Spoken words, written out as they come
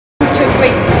to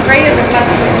week 3 of the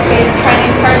Bloods with Affairs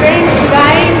training program.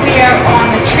 Today we are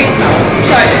on the treadmill.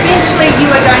 So eventually you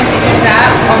are going to end up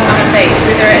on one of these,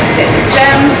 whether it's at the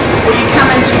gym or you come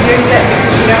in to use it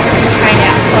because you don't want to train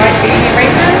outside for any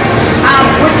reason.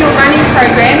 With your running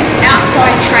program,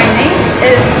 outside training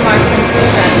is the most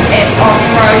important at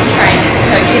off-road training.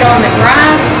 So get on the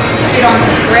grass, get on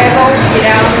some gravel, get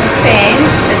out on the sand.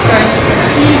 It's going to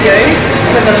prepare you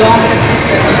for the long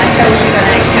distances and the hills you're going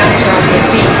to encounter on the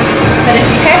event. But if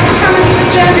you have to come into the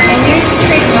gym and use the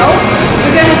treadmill,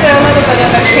 we're going to do a little bit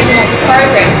of a treadmill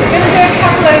program. So we're going to do a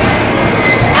couple of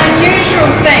unusual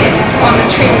things on the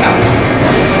treadmill.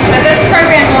 So this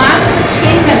program lasts for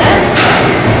 10 minutes.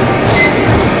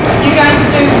 You're going to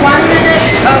do 1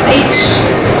 minute of each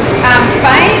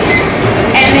phase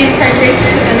and then progress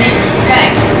to the next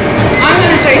thing. I'm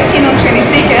going to do 10 or 20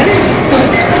 seconds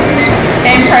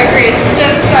and progress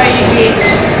just so you get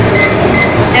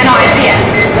an idea.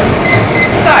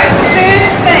 So the first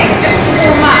thing, just to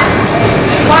warm up,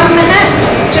 1 minute,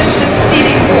 just a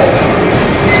steady walk.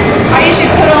 I usually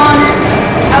put on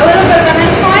a little bit of an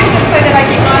incline just so that I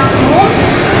get nice and warm.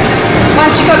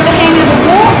 Once you've got the hang of the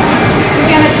walk, we're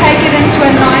going to take it into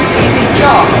a nice easy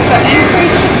jog. So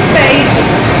increase your speed.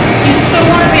 You still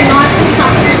want to be nice and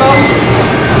comfortable.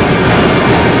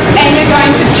 And you're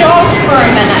going to jog for a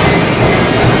minute.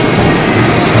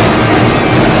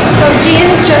 So again,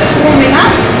 just warming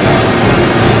up.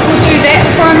 We'll do that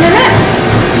for a minute.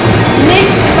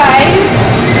 Next phase,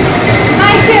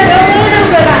 make it a little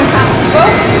bit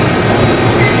uncomfortable.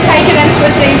 Take it into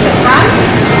a decent run.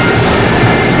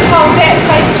 Hold that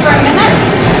pace for a minute.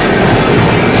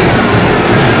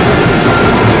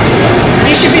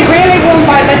 You should be really warm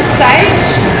by this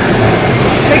stage.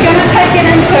 So we're going to take it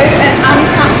into an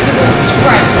uncomfortable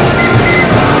sprint.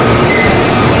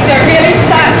 So really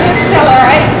start to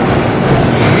accelerate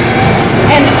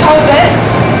and hold it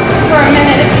for a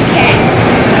minute if you can.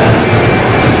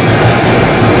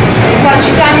 Once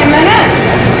you've done your minute,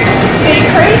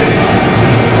 decrease.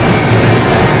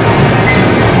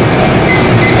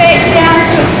 Back down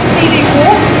to a steady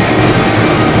walk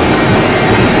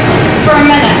for a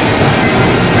minute.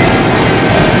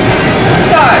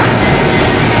 So,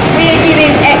 we are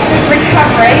getting active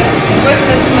recovery with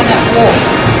this minute walk.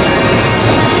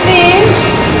 Then,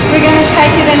 we're going to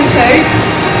take it into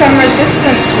some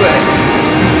resistance work.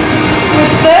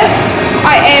 With this,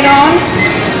 I add on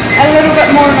a little bit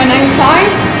more of an incline.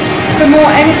 The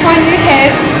more incline you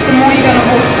have, the more you're going to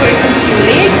work into your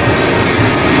legs.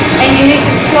 And you need to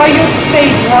slow your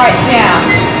speed right down.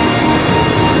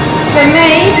 For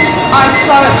me, I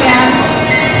slow it down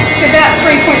to about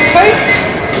 3.2.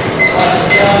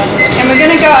 And we're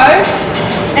going to go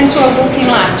into a walking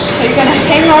lunge. So you're going to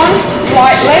hang on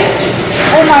lightly.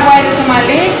 All my weight is in my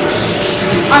legs.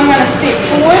 I'm going to step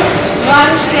forward,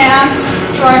 lunge down,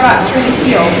 drive up through the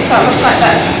heel. So it looks like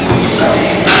this.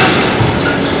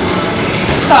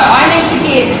 So I need to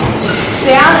get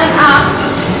down and up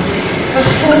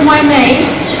before my knee,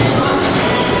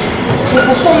 or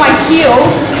before my heel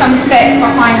comes back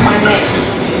behind my knee.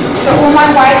 So all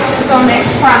my weight is on that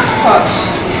front foot.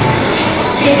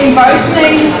 Getting both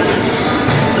knees,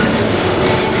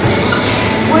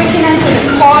 working into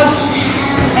the quad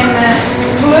and the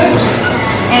glutes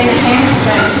and the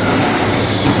hamstring.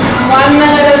 1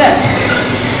 minute of this.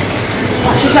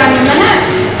 Once you've done your minute,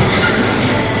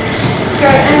 go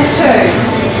into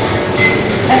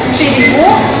a steady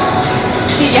walk.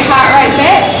 Get your heart rate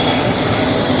back.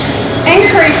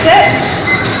 Increase it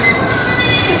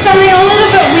to something a little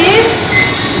bit weird.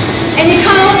 And you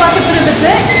kind of look like a bit of a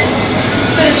dick,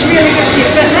 but it's really good for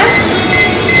your fitness.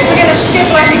 We're going to skip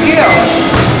like a girl.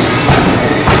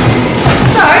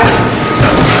 So,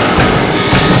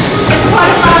 it's quite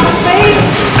a fast speed.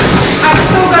 I've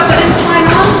still got the incline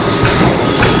on.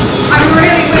 I'm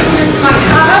really working into my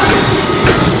calves.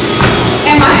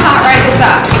 And my heart rate is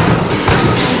up.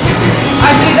 I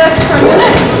do this for a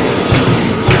minute.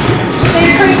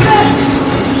 Decrease it.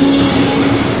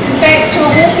 Back to a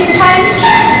walking pace.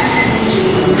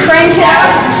 Crank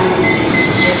out.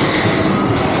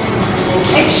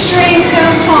 Extreme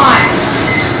hill climb.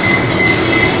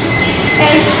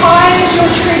 As high as your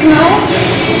treadmill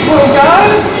will go.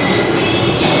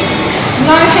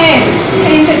 No hands.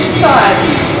 Hands at your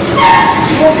sides.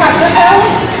 Walk up the hill.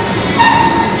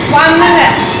 1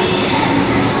 minute.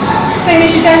 As soon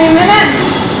as you've done your minute,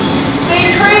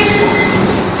 decrease.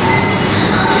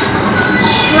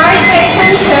 Straight back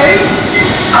into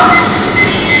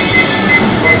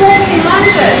walking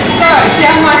lunges. So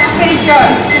down my speed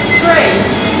goes to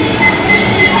 3.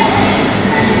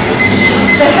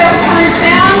 The hill comes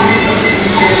down,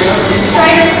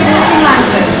 straight into walking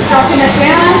lunges, dropping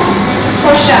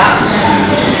push-up.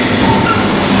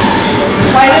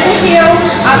 Weight of the heel,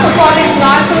 upper body's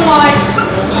nice and light,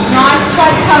 nice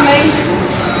tight tummy.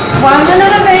 1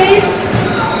 minute of these.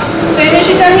 As soon as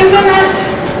you've done your minute,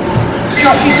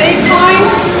 drop your decline,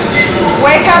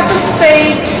 work up the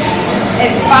speed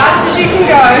as fast as you can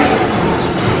go.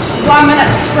 1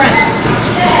 minute sprint.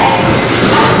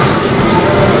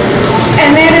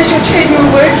 And that is your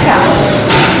treadmill workout.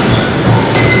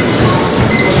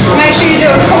 Make sure you do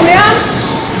a cool down.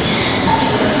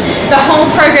 The whole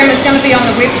program is going to be on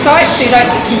the website so you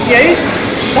don't get confused.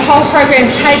 The whole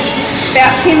program takes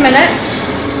about 10 minutes.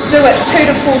 Do it 2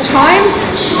 to 4 times.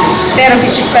 That'll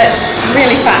get you fit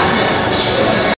really fast.